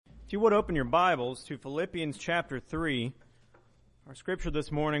If you would open your Bibles to Philippians chapter 3, our scripture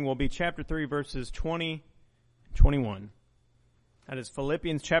this morning will be chapter 3, verses 20 and 21. That is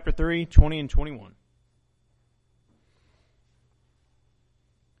Philippians chapter 3, 20 and 21.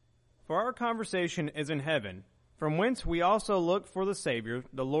 For our conversation is in heaven, from whence we also look for the Savior,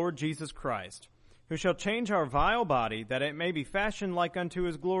 the Lord Jesus Christ, who shall change our vile body, that it may be fashioned like unto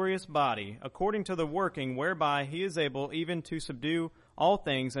his glorious body, according to the working whereby he is able even to subdue all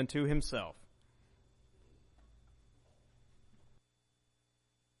things unto himself.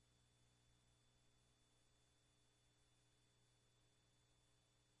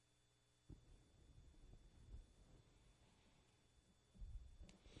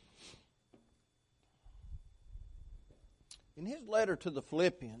 In his letter to the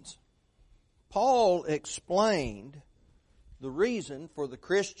Philippians, Paul explained the reason for the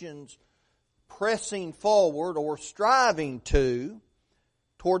Christians pressing forward or striving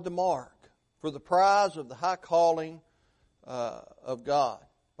toward the mark for the prize of the high calling of God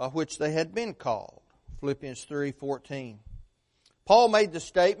by which they had been called. Philippians 3:14. Paul made the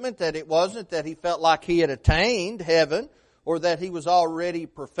statement that it wasn't that he felt like he had attained heaven or that he was already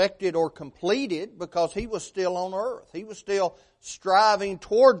perfected or completed, because he was still on earth. He was still striving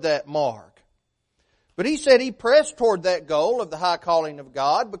toward that mark. But he said he pressed toward that goal of the high calling of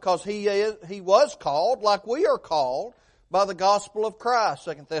God because he was called like we are called by the gospel of Christ,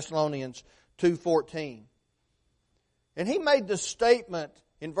 2 Thessalonians 2:14. And he made the statement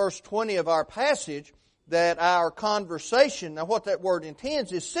in verse 20 of our passage that our conversation, now what that word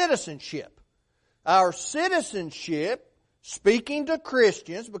intends is citizenship. Our citizenship, speaking to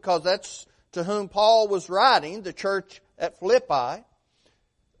Christians, because that's to whom Paul was writing, the church at Philippi,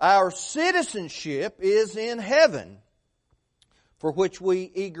 our citizenship is in heaven, for which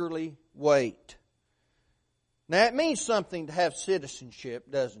we eagerly wait. Now, it means something to have citizenship,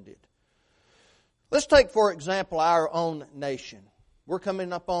 doesn't it? Let's take, for example, our own nation. We're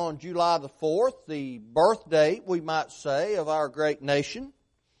coming up on July the 4th, the birth date, we might say, of our great nation.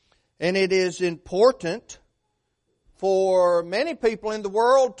 And it is important for many people in the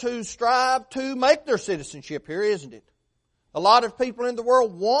world to strive to make their citizenship here, isn't it? A lot of people in the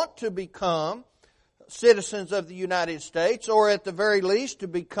world want to become citizens of the United States, or at the very least to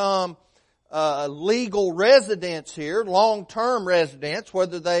become legal residents here, long-term residents,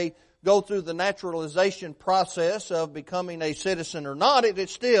 whether they go through the naturalization process of becoming a citizen or not. It is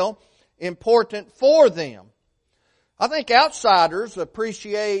still important for them. I think outsiders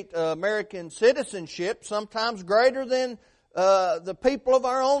appreciate American citizenship sometimes greater than the people of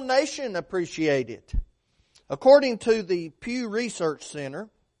our own nation appreciate it. According to the Pew Research Center,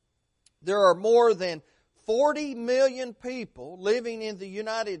 there are more than 40 million people living in the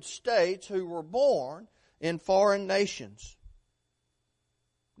United States who were born in foreign nations.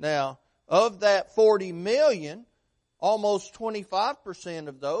 Now, of that 40 million, almost 25%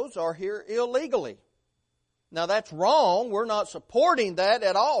 of those are here illegally. Now, that's wrong. We're not supporting that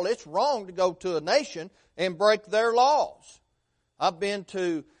at all. It's wrong to go to a nation and break their laws. I've been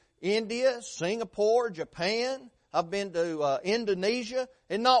to India, Singapore, Japan. I've been to Indonesia,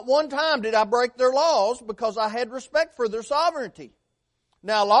 and not one time did I break their laws because I had respect for their sovereignty.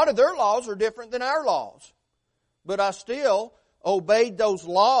 Now, a lot of their laws are different than our laws, but I still obeyed those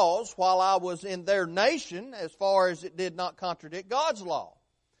laws while I was in their nation as far as it did not contradict God's law.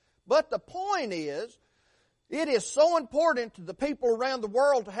 But the point is, it is so important to the people around the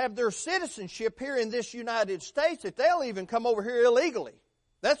world to have their citizenship here in this United States that they'll even come over here illegally.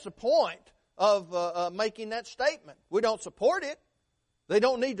 That's the point of making that statement. We don't support it. They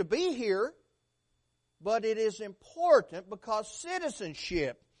don't need to be here. But it is important because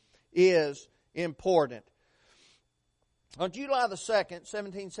citizenship is important. On July the 2nd,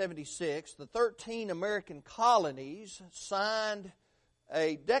 1776, the 13 American colonies signed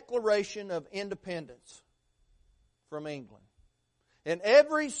a Declaration of Independence from England. And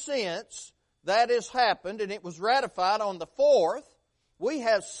ever since that has happened, and it was ratified on the 4th, we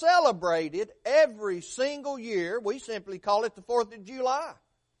have celebrated every single year. We simply call it the 4th of July.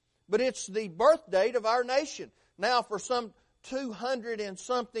 But it's the birth date of our nation. Now, for some 200 and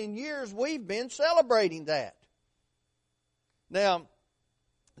something years, we've been celebrating that. Now,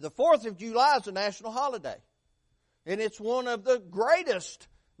 the 4th of July is a national holiday. And it's one of the greatest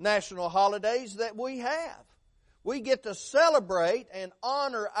national holidays that we have. We get to celebrate and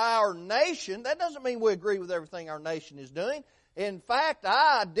honor our nation. That doesn't mean we agree with everything our nation is doing. In fact,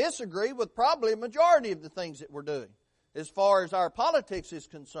 I disagree with probably a majority of the things that we're doing as far as our politics is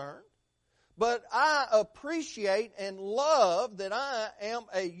concerned. But I appreciate and love that I am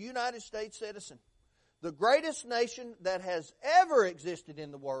a United States citizen. the greatest nation that has ever existed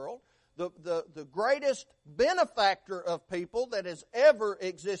in the world, the greatest benefactor of people that has ever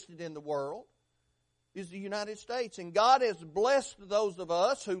existed in the world is the United States. And God has blessed those of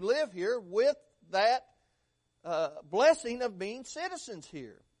us who live here with that blessing of being citizens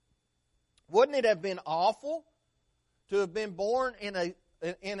here. Wouldn't it have been awful to have been born in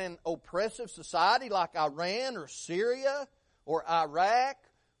an oppressive society like Iran or Syria or Iraq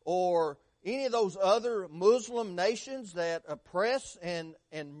or any of those other Muslim nations that oppress and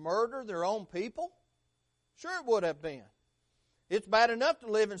murder their own people? Sure it would have been. It's bad enough to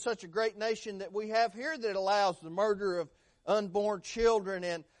live in such a great nation that we have here that allows the murder of unborn children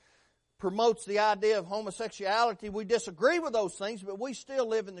and promotes the idea of homosexuality. We disagree with those things, but we still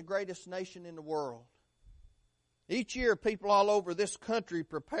live in the greatest nation in the world. Each year, people all over this country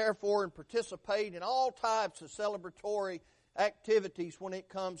prepare for and participate in all types of celebratory activities when it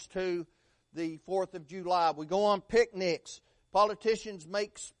comes to the 4th of July. We go on picnics. Politicians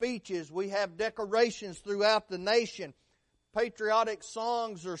make speeches. We have decorations throughout the nation. Patriotic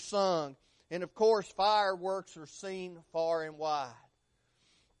songs are sung. And of course, fireworks are seen far and wide.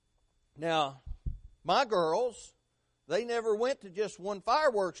 Now, my girls, they never went to just one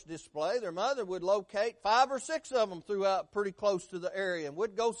fireworks display. Their mother would locate 5 or 6 of them throughout pretty close to the area and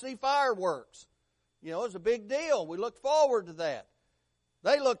would go see fireworks. You know, it was a big deal. We looked forward to that.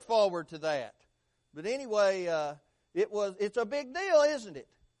 They looked forward to that. But anyway, it's a big deal, isn't it?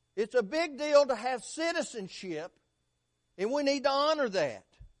 It's a big deal to have citizenship, and we need to honor that.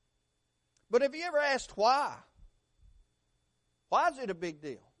 But have you ever asked why? Why is it a big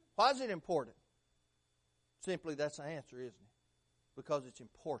deal? Why is it important? Simply, that's the answer, isn't it? Because it's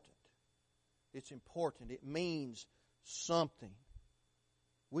important. It's important. It means something.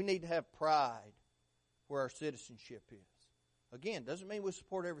 We need to have pride where our citizenship is. Again, doesn't mean we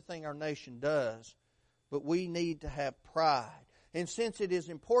support everything our nation does, but we need to have pride. And since it is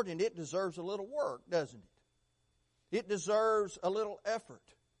important, it deserves a little work, doesn't it? It deserves a little effort.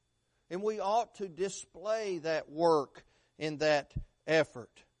 And we ought to display that work and that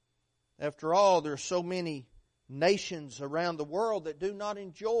effort. After all, there are so many nations around the world that do not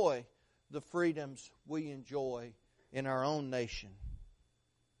enjoy the freedoms we enjoy in our own nation.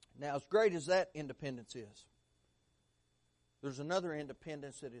 Now, as great as that independence is, there's another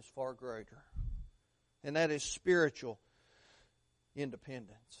independence that is far greater, and that is spiritual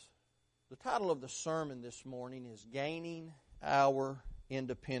independence. The title of the sermon this morning is Gaining Our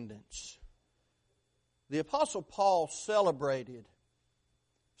Independence. The Apostle Paul celebrated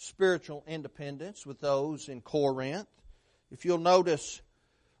spiritual independence with those in Corinth. If you'll notice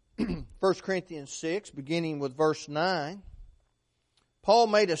 1 Corinthians 6, beginning with verse 9, Paul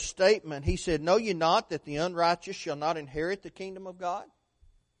made a statement. He said, "Know ye not that the unrighteous shall not inherit the kingdom of God?"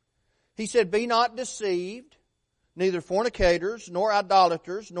 He said, "Be not deceived, neither fornicators, nor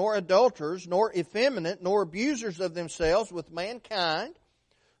idolaters, nor adulterers, nor effeminate, nor abusers of themselves with mankind,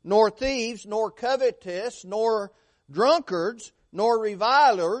 nor thieves, nor covetous, nor drunkards, nor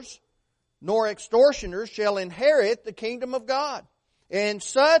revilers, nor extortioners shall inherit the kingdom of God. And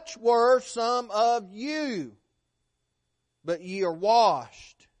such were some of you. But ye are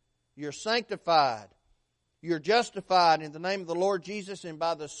washed, ye are sanctified, ye are justified in the name of the Lord Jesus and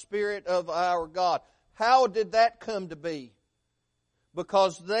by the Spirit of our God." How did that come to be?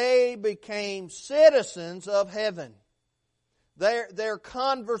 Because they became citizens of heaven. Their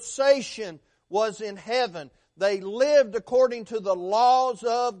conversation was in heaven. They lived according to the laws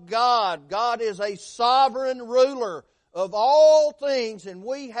of God. God is a sovereign ruler of all things, and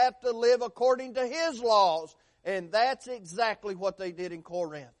we have to live according to His laws. And that's exactly what they did in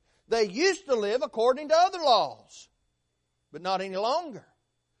Corinth. They used to live according to other laws, but not any longer.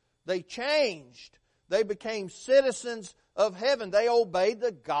 They changed. They became citizens of heaven. They obeyed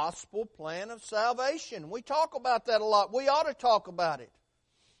the gospel plan of salvation. We talk about that a lot. We ought to talk about it.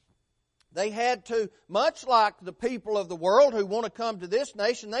 They had to, much like the people of the world who want to come to this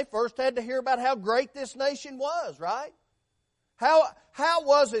nation, they first had to hear about how great this nation was, right? How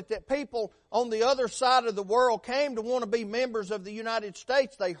was it that people on the other side of the world came to want to be members of the United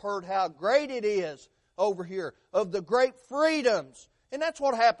States? They heard how great it is over here, of the great freedoms. And that's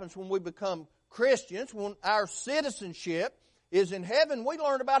what happens when we become Christians. When our citizenship is in heaven, we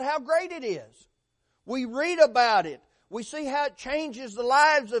learn about how great it is. We read about it. We see how it changes the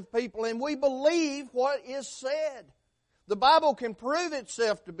lives of people, and we believe what is said. The Bible can prove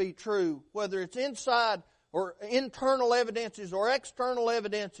itself to be true, whether it's inside or internal evidences or external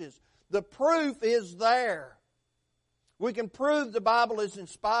evidences. The proof is there. We can prove the Bible is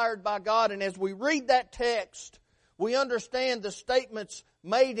inspired by God, and as we read that text, we understand the statements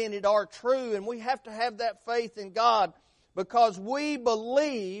made in it are true. And we have to have that faith in God because we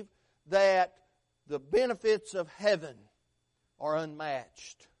believe that the benefits of heaven are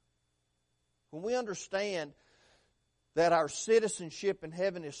unmatched. When we understand that our citizenship in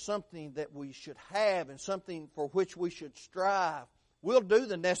heaven is something that we should have and something for which we should strive, we'll do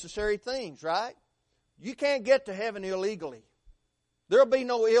the necessary things, right? You can't get to heaven illegally. There'll be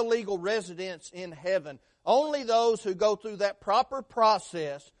no illegal residents in heaven. Only those who go through that proper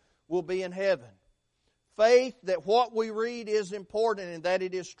process will be in heaven. Faith that what we read is important and that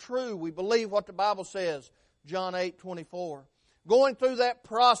it is true. We believe what the Bible says, John 8:24. Going through that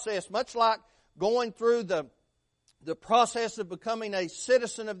process, much like going through the process of becoming a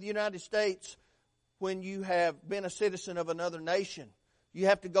citizen of the United States when you have been a citizen of another nation. You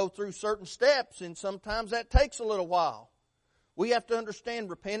have to go through certain steps, and sometimes that takes a little while. We have to understand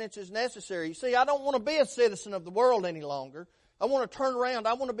repentance is necessary. You see, I don't want to be a citizen of the world any longer. I want to turn around.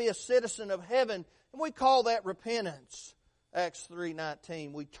 I want to be a citizen of heaven, and we call that repentance. Acts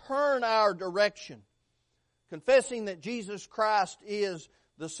 3:19. We turn our direction, confessing that Jesus Christ is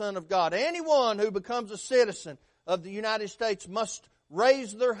the Son of God. Anyone who becomes a citizen of the United States must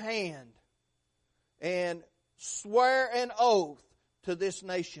raise their hand and swear an oath to this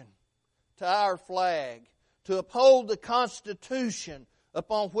nation, to our flag, to uphold the Constitution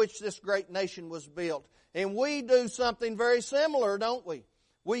upon which this great nation was built. And we do something very similar, don't we?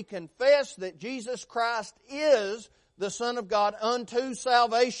 We confess that Jesus Christ is the Son of God unto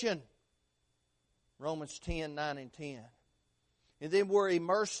salvation. Romans 10:9 and 10. And then we're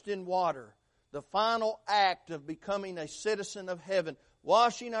immersed in water. The final act of becoming a citizen of heaven,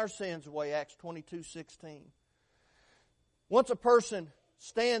 washing our sins away, Acts 22:16. Once a person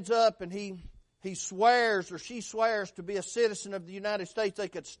stands up and he swears or she swears to be a citizen of the United States, they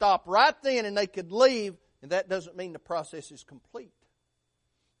could stop right then and they could leave, and that doesn't mean the process is complete.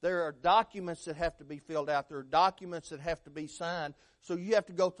 There are documents that have to be filled out. There are documents that have to be signed. So you have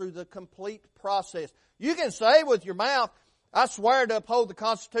to go through the complete process. You can say with your mouth, I swear to uphold the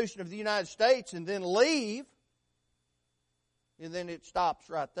Constitution of the United States, and then leave, and then it stops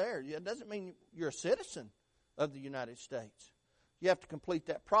right there. It doesn't mean you're a citizen of the United States. You have to complete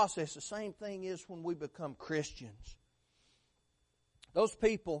that process. The same thing is when we become Christians. Those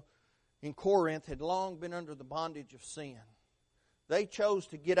people in Corinth had long been under the bondage of sin. They chose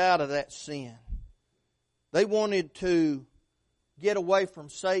to get out of that sin. They wanted to get away from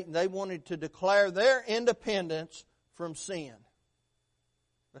Satan. They wanted to declare their independence from sin.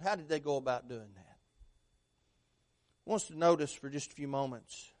 But how did they go about doing that? I want us to notice for just a few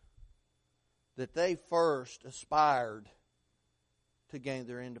moments that they first aspired to gain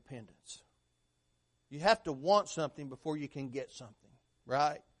their independence. You have to want something before you can get something,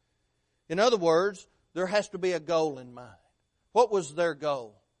 right? In other words, there has to be a goal in mind. What was their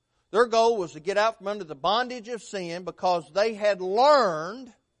goal? Their goal was to get out from under the bondage of sin because they had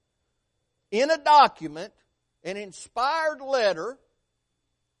learned in a document, an inspired letter,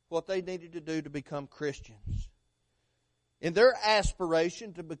 what they needed to do to become Christians. In their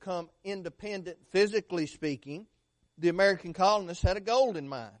aspiration to become independent, physically speaking, the American colonists had a goal in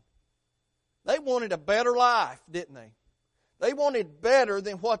mind. They wanted a better life, didn't they? They wanted better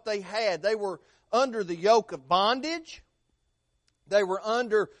than what they had. They were under the yoke of bondage. They were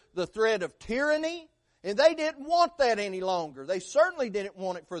under the threat of tyranny. And they didn't want that any longer. They certainly didn't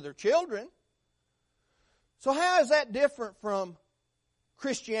want it for their children. So how is that different from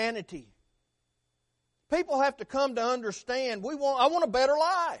Christianity? People have to come to understand, I want a better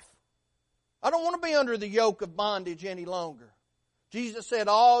life. I don't want to be under the yoke of bondage any longer. Jesus said,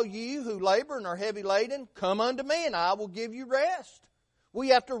 all you who labor and are heavy laden, come unto me and I will give you rest. We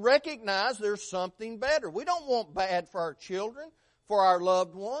have to recognize there's something better. We don't want bad for our children, for our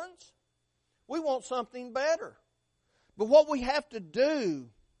loved ones. We want something better. But what we have to do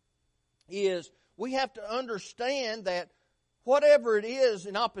is we have to understand that whatever it is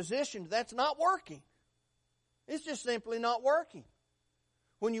in opposition, that's not working. It's just simply not working.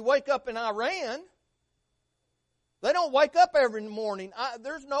 When you wake up in Iran, they don't wake up every morning.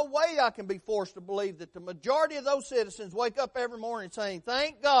 There's no way I can be forced to believe that the majority of those citizens wake up every morning saying,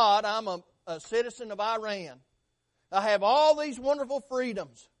 thank God I'm a citizen of Iran. I have all these wonderful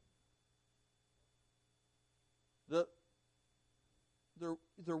freedoms. They're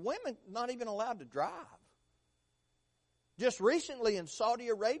women not even allowed to drive. Just recently in Saudi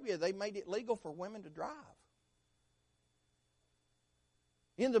Arabia, they made it legal for women to drive.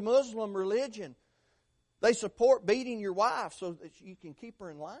 In the Muslim religion, they support beating your wife so that you can keep her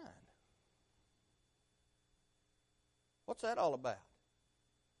in line. What's that all about?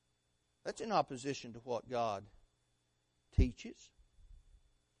 That's in opposition to what God teaches.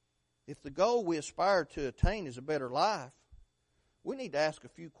 if the goal we aspire to attain is a better life, we need to ask a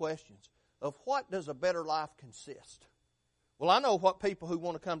few questions of what does a better life consist? Well, I know what people who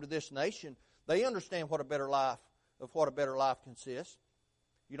want to come to this nation, they understand what a better life consists.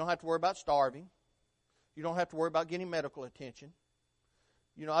 You don't have to worry about starving. You don't have to worry about getting medical attention.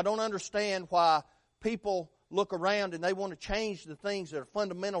 You know, I don't understand why people look around and they want to change the things that are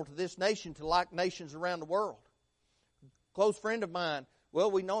fundamental to this nation to like nations around the world. A close friend of mine,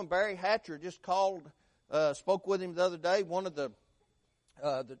 well, we know him, Barry Hatcher, just called, spoke with him the other day. One of the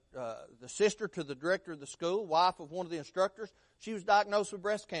sister to the director of the school, wife of one of the instructors, she was diagnosed with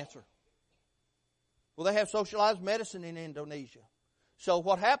breast cancer. Well, they have socialized medicine in Indonesia. So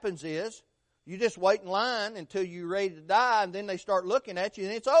what happens is, you just wait in line until you're ready to die, and then they start looking at you,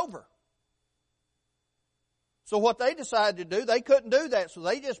 and it's over. So what they decided to do, they couldn't do that, so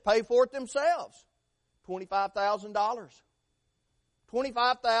they just pay for it themselves. $25,000.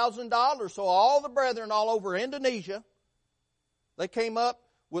 $25,000. So all the brethren all over Indonesia, they came up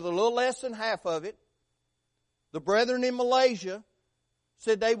with a little less than half of it. The brethren in Malaysia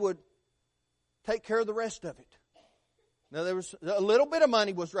said they would take care of the rest of it. Now, there was a little bit of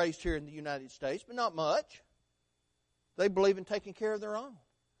money was raised here in the United States, but not much. They believe in taking care of their own.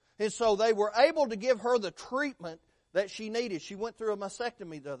 And so they were able to give her the treatment that she needed. She went through a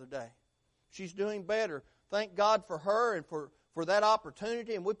mastectomy the other day. She's doing better. Thank God for her and for that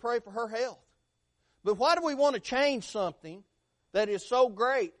opportunity, and we pray for her health. But why do we want to change something that is so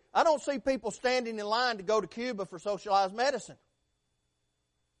great? I don't see people standing in line to go to Cuba for socialized medicine.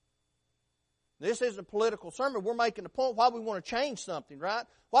 This isn't a political sermon. We're making a point why we want to change something, right?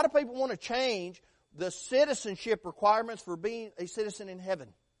 Why do people want to change the citizenship requirements for being a citizen in heaven?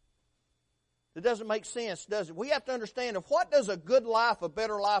 It doesn't make sense, does it? We have to understand of what does a good life, a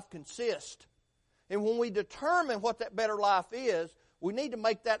better life consist. And when we determine what that better life is, we need to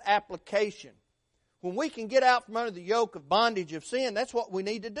make that application. When we can get out from under the yoke of bondage of sin, that's what we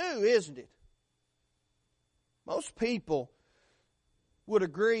need to do, isn't it? Most people would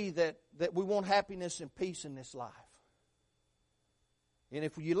agree that we want happiness and peace in this life. And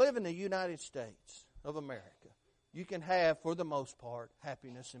if you live in the United States of America, you can have, for the most part,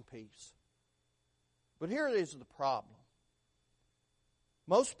 happiness and peace. But here is the problem.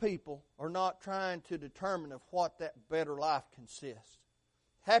 Most people are not trying to determine of what that better life consists.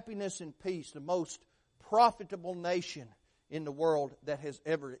 Happiness and peace, the most profitable nation in the world that has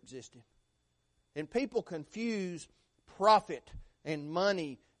ever existed. And people confuse profit and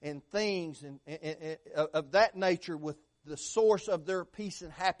money and things and of that nature with the source of their peace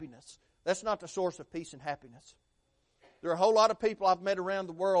and happiness. That's not the source of peace and happiness. There are a whole lot of people I've met around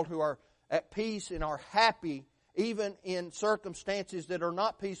the world who are at peace and are happy even in circumstances that are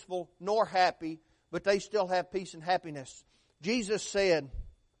not peaceful nor happy, but they still have peace and happiness. Jesus said,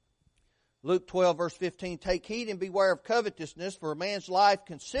 Luke 12 verse 15, "Take heed and beware of covetousness, for a man's life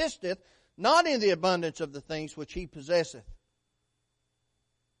consisteth not in the abundance of the things which he possesseth."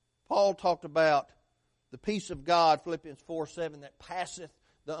 Paul talked about the peace of God, Philippians 4:7, that passeth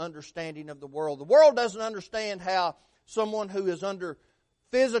the understanding of the world. The world doesn't understand how someone who is under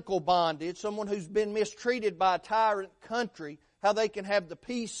physical bondage, someone who's been mistreated by a tyrant country, how they can have the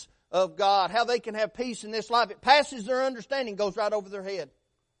peace of God, how they can have peace in this life. It passes their understanding, goes right over their head,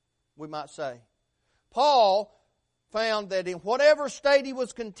 we might say. Paul found that in whatever state he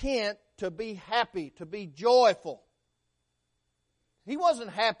was content to be happy, to be joyful. He wasn't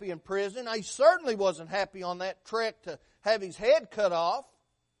happy in prison. He certainly wasn't happy on that trek to have his head cut off.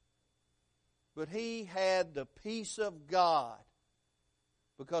 But he had the peace of God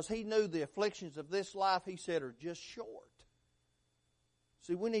because he knew the afflictions of this life, he said, are just short.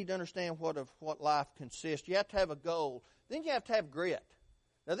 See, we need to understand what life consists. You have to have a goal. Then you have to have grit.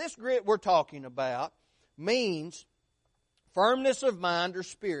 Now, this grit we're talking about means firmness of mind or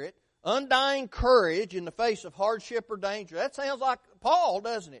spirit, undying courage in the face of hardship or danger. That sounds like Paul,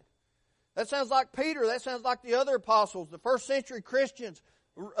 doesn't it? That sounds like Peter. That sounds like the other apostles. The first century Christians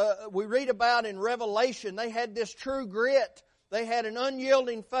we read about in Revelation, they had this true grit. They had an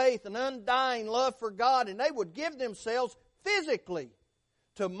unyielding faith, an undying love for God, and they would give themselves physically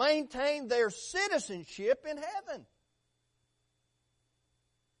to maintain their citizenship in heaven.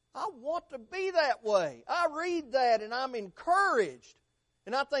 I want to be that way. I read that and I'm encouraged.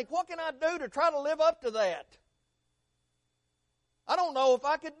 And I think, what can I do to try to live up to that? I don't know if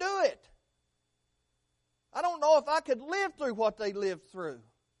I could do it. I don't know if I could live through what they lived through.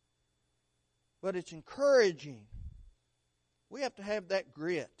 But it's encouraging. We have to have that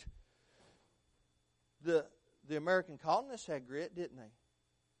grit. The American colonists had grit, didn't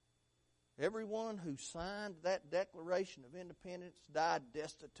they? Everyone who signed that Declaration of Independence died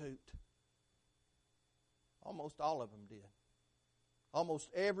destitute. Almost all of them did. Almost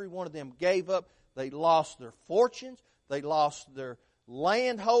every one of them gave up. They lost their fortunes. They lost their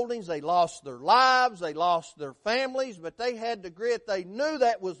land holdings. They lost their lives. They lost their families. But they had the grit. They knew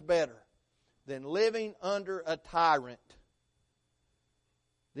that was better than living under a tyrant.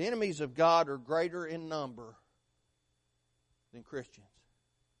 The enemies of God are greater in number than Christians.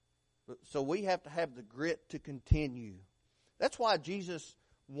 So we have to have the grit to continue. That's why Jesus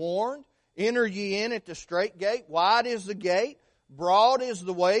warned, enter ye in at the strait gate. Wide is the gate. Broad is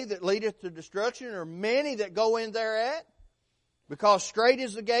the way that leadeth to destruction. There are many that go in thereat. Because strait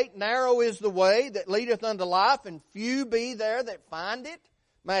is the gate, narrow is the way that leadeth unto life, and few be there that find it.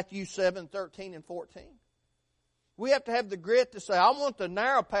 Matthew 7:13 and 14. We have to have the grit to say, I want the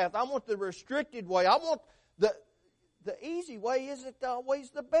narrow path. I want the restricted way. I want the easy way isn't always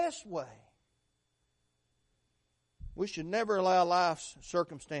the best way. We should never allow life's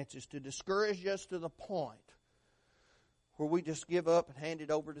circumstances to discourage us to the point where we just give up and hand it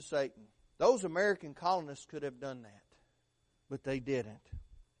over to Satan. Those American colonists could have done that, but they didn't.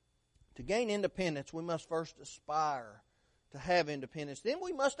 To gain independence, we must first aspire to have independence. Then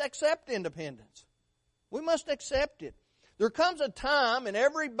we must accept independence. We must accept it. There comes a time in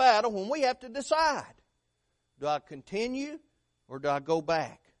every battle when we have to decide. Do I continue or do I go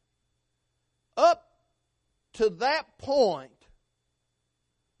back? Up to that point,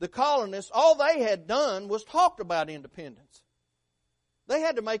 the colonists, all they had done was talked about independence. They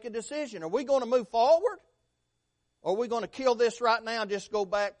had to make a decision. Are we going to move forward? Or are we going to kill this right now and just go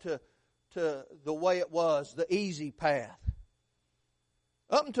back to the way it was, the easy path?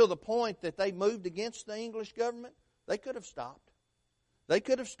 Up until the point that they moved against the English government, they could have stopped. They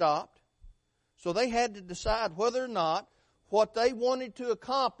could have stopped. So they had to decide whether or not what they wanted to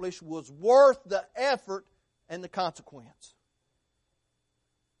accomplish was worth the effort and the consequence.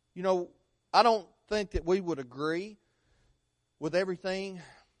 You know, I don't think that we would agree with everything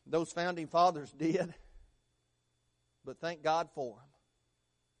those founding fathers did, but thank God for them.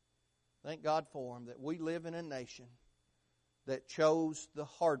 Thank God for them that we live in a nation that chose the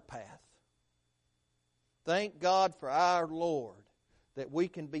hard path. Thank God for our Lord that we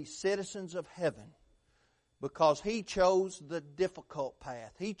can be citizens of heaven because He chose the difficult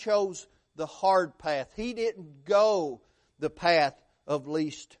path. He chose the hard path. He didn't go the path of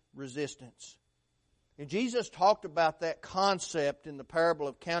least resistance. And Jesus talked about that concept in the parable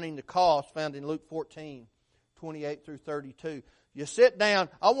of counting the cost found in Luke 14:28 through 32. You sit down,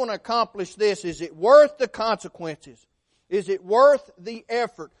 I want to accomplish this. Is it worth the consequences? Is it worth the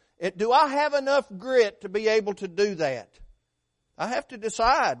effort? Do I have enough grit to be able to do that? I have to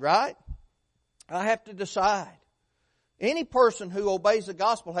decide, right? I have to decide. Any person who obeys the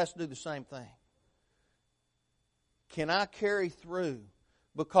gospel has to do the same thing. Can I carry through?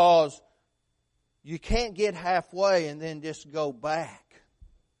 Because you can't get halfway and then just go back.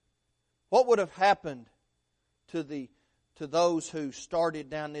 What would have happened to those who started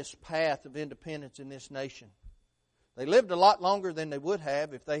down this path of independence in this nation? They lived a lot longer than they would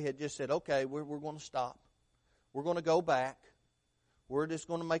have if they had just said, okay, we're going to stop. We're going to go back. We're just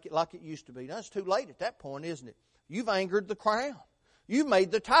going to make it like it used to be. Now, it's too late at that point, isn't it? You've angered the crown. You've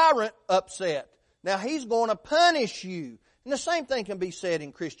made the tyrant upset. Now, he's going to punish you. And the same thing can be said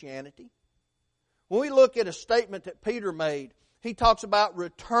in Christianity. When we look at a statement that Peter made, he talks about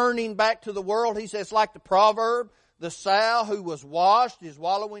returning back to the world. He says, like the proverb, the sow who was washed is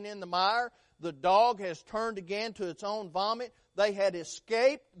wallowing in the mire. The dog has turned again to its own vomit. They had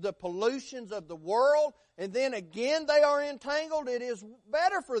escaped the pollutions of the world, and then again they are entangled. It is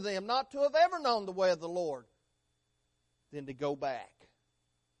better for them not to have ever known the way of the Lord than to go back.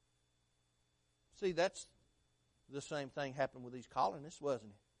 See, that's the same thing happened with these colonists,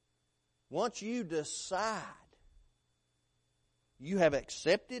 wasn't it? Once you decide you have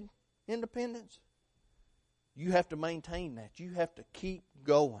accepted independence, you have to maintain that. You have to keep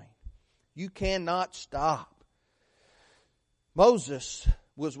going. You cannot stop. Moses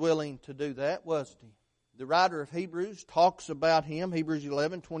was willing to do that, wasn't he? The writer of Hebrews talks about him, Hebrews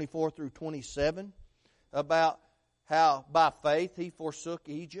 11:24 through 27, about how by faith he forsook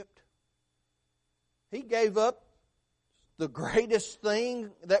Egypt. He gave up the greatest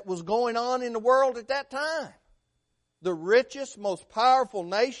thing that was going on in the world at that time. The richest, most powerful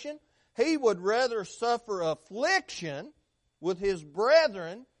nation. He would rather suffer affliction with his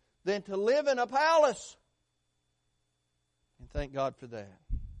brethren than to live in a palace. And thank God for that.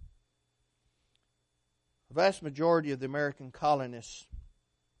 The vast majority of the American colonists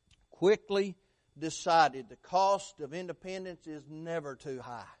quickly decided the cost of independence is never too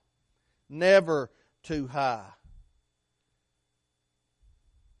high. never too high.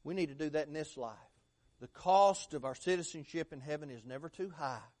 We need to do that in this life. The cost of our citizenship in heaven is never too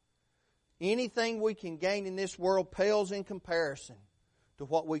high. Anything we can gain in this world pales in comparison to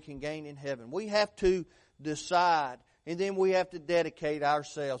what we can gain in heaven. We have to decide, and then we have to dedicate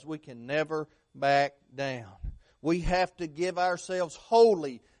ourselves. We can never back down. We have to give ourselves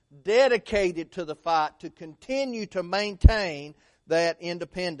wholly dedicated to the fight to continue to maintain that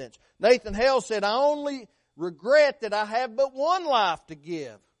independence. Nathan Hale said, I only regret that I have but one life to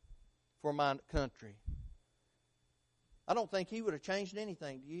give for my country. I don't think he would have changed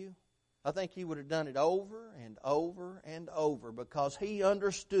anything, do you? I think he would have done it over and over and over because he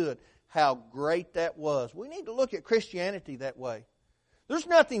understood how great that was. We need to look at Christianity that way. There's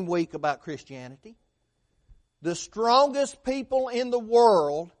nothing weak about Christianity. The strongest people in the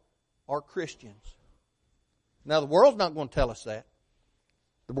world are Christians. Now, the world's not going to tell us that.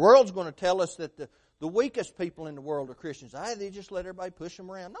 The world's going to tell us that the weakest people in the world are Christians. They just let everybody push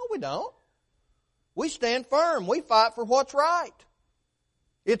them around. No, we don't. We stand firm. We fight for what's right.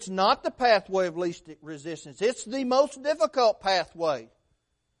 It's not the pathway of least resistance. It's the most difficult pathway.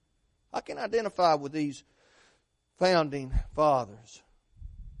 I can identify with these founding fathers.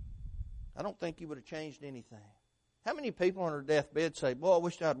 I don't think he would have changed anything. How many people on their deathbed say, boy, I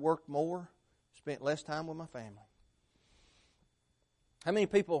wish I'd worked more, spent less time with my family? How many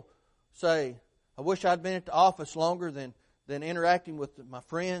people say, I wish I'd been at the office longer than interacting with my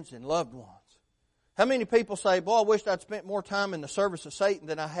friends and loved ones? How many people say, boy, I wish I'd spent more time in the service of Satan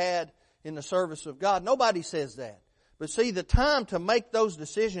than I had in the service of God? Nobody says that. But see, the time to make those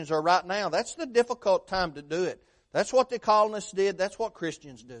decisions are right now. That's the difficult time to do it. That's what the colonists did. That's what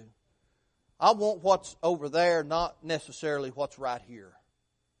Christians do. I want what's over there, not necessarily what's right here.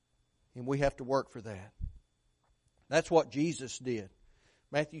 And we have to work for that. That's what Jesus did.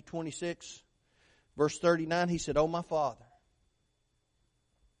 Matthew 26, verse 39, He said, Oh, my Father.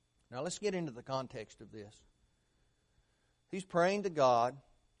 Now let's get into the context of this. He's praying to God.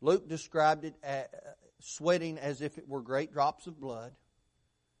 Luke described it as sweating as if it were great drops of blood.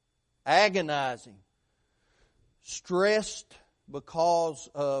 Agonizing. Stressed because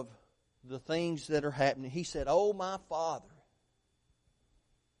of the things that are happening. He said, Oh, my Father.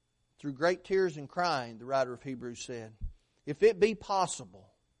 Through great tears and crying, the writer of Hebrews said, If it be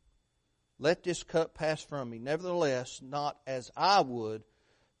possible, let this cup pass from me. Nevertheless, not as I would,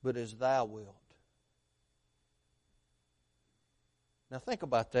 but as Thou wilt. Now think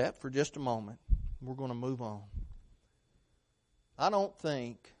about that for just a moment. We're going to move on. I don't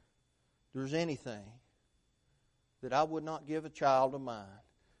think there's anything that I would not give a child of mine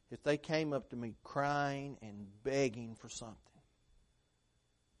if they came up to me crying and begging for something.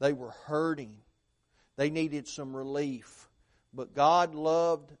 They were hurting. They needed some relief. But God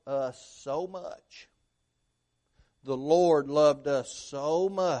loved us so much. The Lord loved us so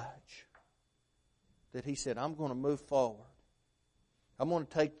much that He said, I'm going to move forward. I'm going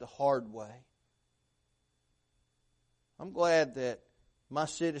to take the hard way. I'm glad that my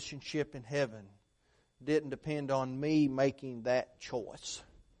citizenship in heaven didn't depend on me making that choice.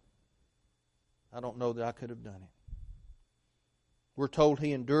 I don't know that I could have done it. We're told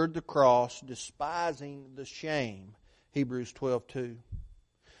He endured the cross, despising the shame. Hebrews 12:2.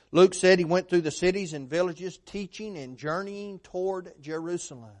 Luke said He went through the cities and villages, teaching and journeying toward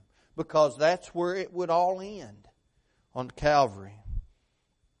Jerusalem, because that's where it would all end, on Calvary.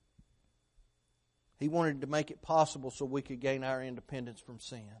 He wanted to make it possible so we could gain our independence from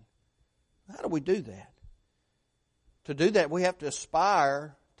sin. How do we do that? To do that, we have to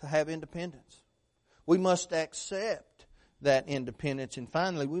aspire to have independence. We must accept that independence, and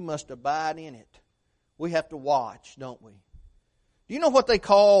finally, we must abide in it. We have to watch, don't we? Do you know what they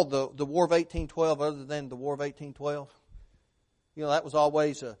call the War of 1812 other than the War of 1812? You know, that was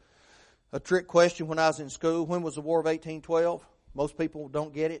always a trick question when I was in school. When was the War of 1812? Most people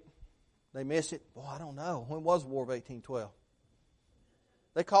don't get it. They miss it. Well, I don't know. When was the War of 1812?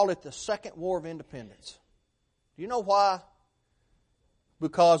 They call it the Second War of Independence. Do you know why?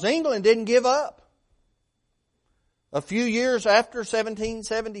 Because England didn't give up. A few years after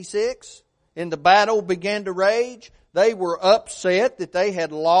 1776, and the battle began to rage, they were upset that they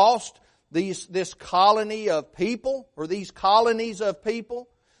had lost this colony of people, or these colonies of people.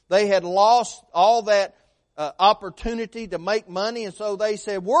 They had lost all that opportunity to make money, and so they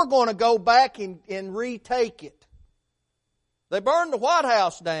said, we're going to go back and retake it. They burned the White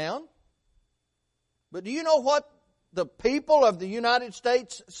House down. But do you know what the people of the United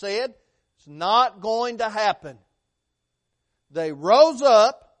States said? It's not going to happen. They rose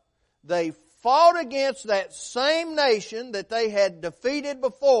up, they fought against that same nation that they had defeated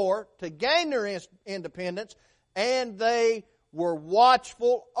before to gain their independence, and they were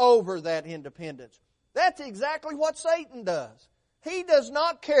watchful over that independence. That's exactly what Satan does. He does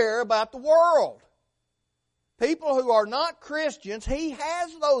not care about the world. People who are not Christians, he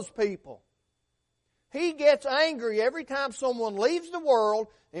has those people. He gets angry every time someone leaves the world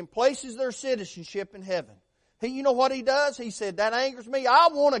and places their citizenship in heaven. You know what he does? He said, that angers me. I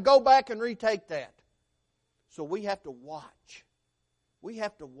want to go back and retake that. So we have to watch. We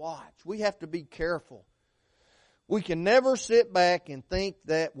have to watch. We have to be careful. We can never sit back and think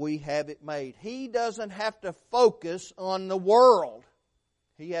that we have it made. He doesn't have to focus on the world.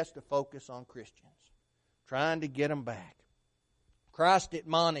 He has to focus on Christians, trying to get them back. Christ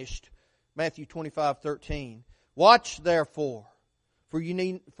admonished, Matthew 25:13, watch therefore, for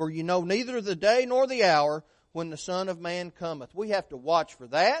you know neither the day nor the hour when the Son of Man cometh. We have to watch for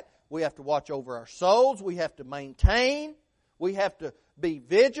that. We have to watch over our souls. We have to maintain. We have to be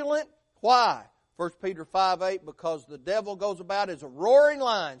vigilant. Why? 1 Peter 5:8, because the devil goes about as a roaring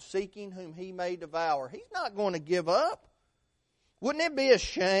lion, seeking whom he may devour. He's not going to give up. Wouldn't it be a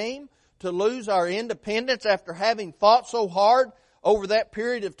shame to lose our independence after having fought so hard over that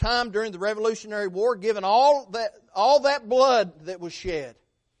period of time during the Revolutionary War, given all that blood that was shed,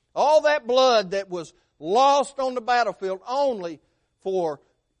 all that blood that was lost on the battlefield, only for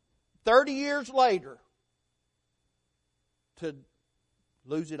 30 years later to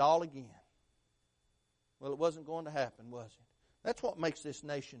lose it all again? Well, it wasn't going to happen, was it? That's what makes this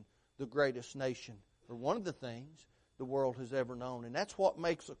nation the greatest nation, or one of the things the world has ever known. And that's what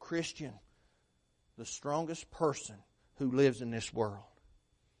makes a Christian the strongest person who lives in this world.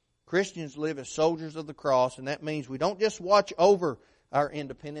 Christians live as soldiers of the cross, and that means we don't just watch over our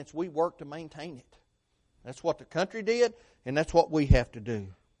independence, we work to maintain it. That's what the country did, and that's what we have to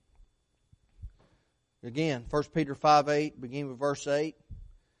do. Again, 1 Peter 5:8, beginning with verse 8.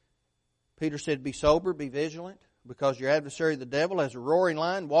 Peter said, be sober, be vigilant, because your adversary the devil, as a roaring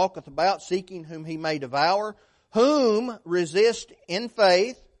lion, walketh about, seeking whom he may devour, whom resist in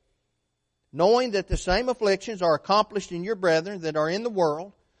faith, knowing that the same afflictions are accomplished in your brethren that are in the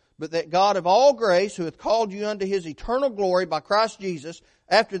world, but that God of all grace, who hath called you unto His eternal glory by Christ Jesus,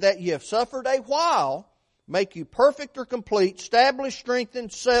 after that ye have suffered a while, make you perfect or complete, establish,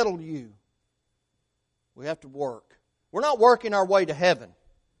 strengthen, settle you. We have to work. We're not working our way to heaven,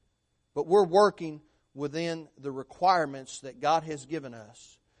 but we're working within the requirements that God has given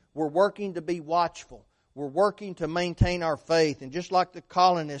us. We're working to be watchful. We're working to maintain our faith. And just like the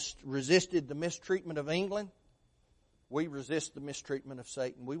colonists resisted the mistreatment of England, we resist the mistreatment of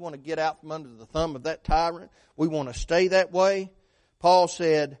Satan. We want to get out from under the thumb of that tyrant. We want to stay that way. Paul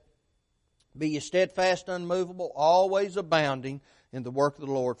said, be ye steadfast, unmovable, always abounding in the work of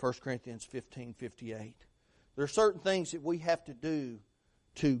the Lord, 1 Corinthians 15:58. There are certain things that we have to do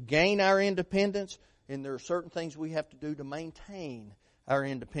to gain our independence, and there are certain things we have to do to maintain our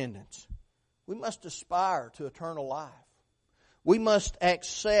independence. We must aspire to eternal life. We must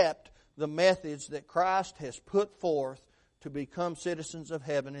accept the methods that Christ has put forth to become citizens of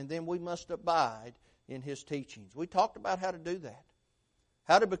heaven, and then we must abide in His teachings. We talked about how to do that.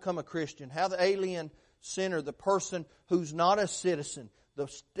 How to become a Christian, how the alien sinner, the person who's not a citizen, the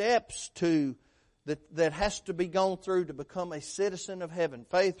steps that has to be gone through to become a citizen of heaven.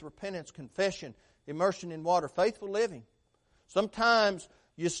 Faith, repentance, confession, immersion in water, faithful living. Sometimes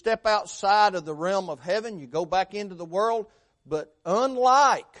you step outside of the realm of heaven, you go back into the world, but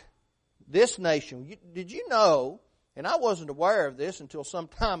unlike this nation, did you know, and I wasn't aware of this until some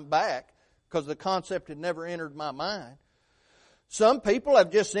time back because the concept had never entered my mind, some people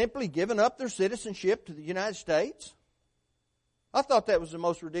have just simply given up their citizenship to the United States. I thought that was the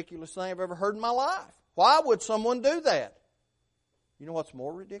most ridiculous thing I've ever heard in my life. Why would someone do that? You know what's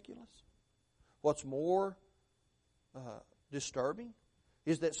more ridiculous? What's more disturbing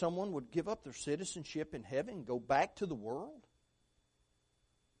is that someone would give up their citizenship in heaven and go back to the world.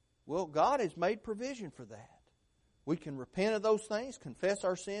 Well, God has made provision for that. We can repent of those things, confess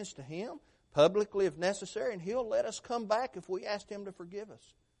our sins to Him, publicly if necessary, and He'll let us come back if we ask Him to forgive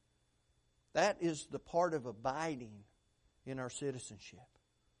us. That is the part of abiding in our citizenship.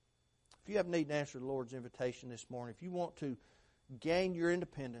 If you have need to answer the Lord's invitation this morning, if you want to gain your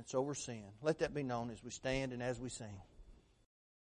independence over sin, let that be known as we stand and as we sing.